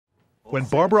When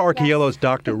Barbara Archiello's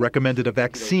doctor recommended a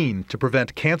vaccine to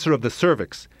prevent cancer of the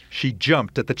cervix, she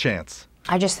jumped at the chance.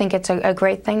 I just think it's a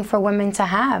great thing for women to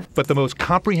have. But the most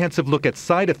comprehensive look at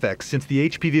side effects since the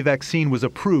HPV vaccine was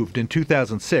approved in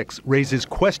 2006 raises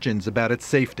questions about its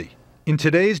safety. In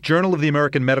today's Journal of the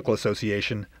American Medical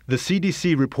Association, the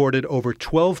CDC reported over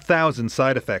 12,000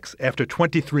 side effects after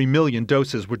 23 million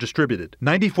doses were distributed.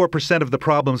 94% of the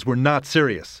problems were not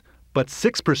serious, but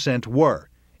 6% were,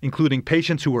 including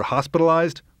patients who were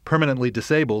hospitalized, permanently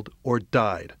disabled, or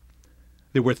died.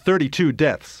 There were 32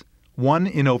 deaths, one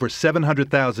in over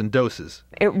 700,000 doses.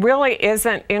 It really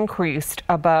isn't increased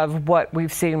above what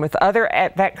we've seen with other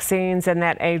vaccines in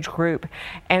that age group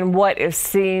and what is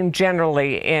seen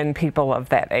generally in people of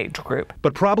that age group.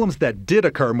 But problems that did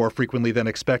occur more frequently than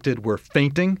expected were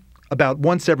fainting, about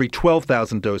once every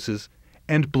 12,000 doses,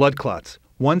 and blood clots,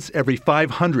 once every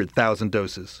 500,000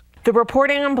 doses. The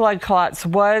reporting on blood clots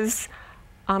was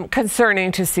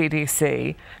concerning to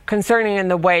CDC, concerning in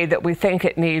the way that we think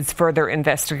it needs further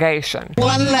investigation.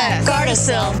 One less.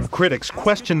 Gardasil. Critics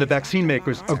question the vaccine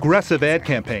makers' aggressive ad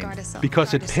campaign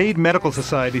because it paid medical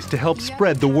societies to help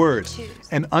spread the word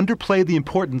and underplay the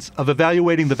importance of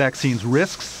evaluating the vaccine's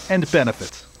risks and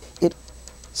benefits. It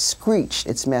screeched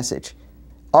its message.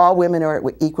 All women are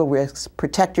at equal risks.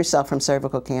 Protect yourself from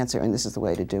cervical cancer, and this is the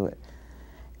way to do it.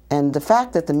 And the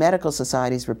fact that the medical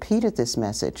societies repeated this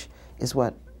message is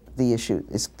what the issue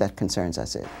is that concerns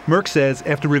us. Merck says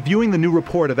after reviewing the new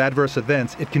report of adverse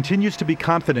events, it continues to be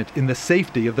confident in the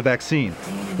safety of the vaccine.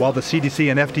 While the CDC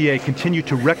and FDA continue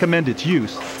to recommend its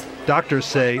use, doctors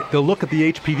say they'll look at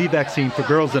the HPV vaccine for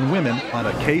girls and women on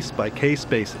a case-by-case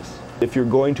basis. If you're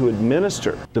going to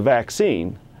administer the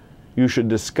vaccine, you should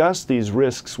discuss these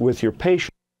risks with your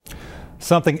patient.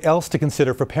 Something else to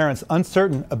consider for parents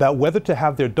uncertain about whether to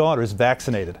have their daughters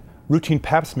vaccinated. Routine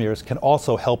pap smears can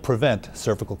also help prevent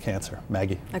cervical cancer.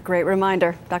 Maggie. A great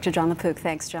reminder. Dr. Jon LaPook,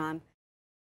 thanks, John.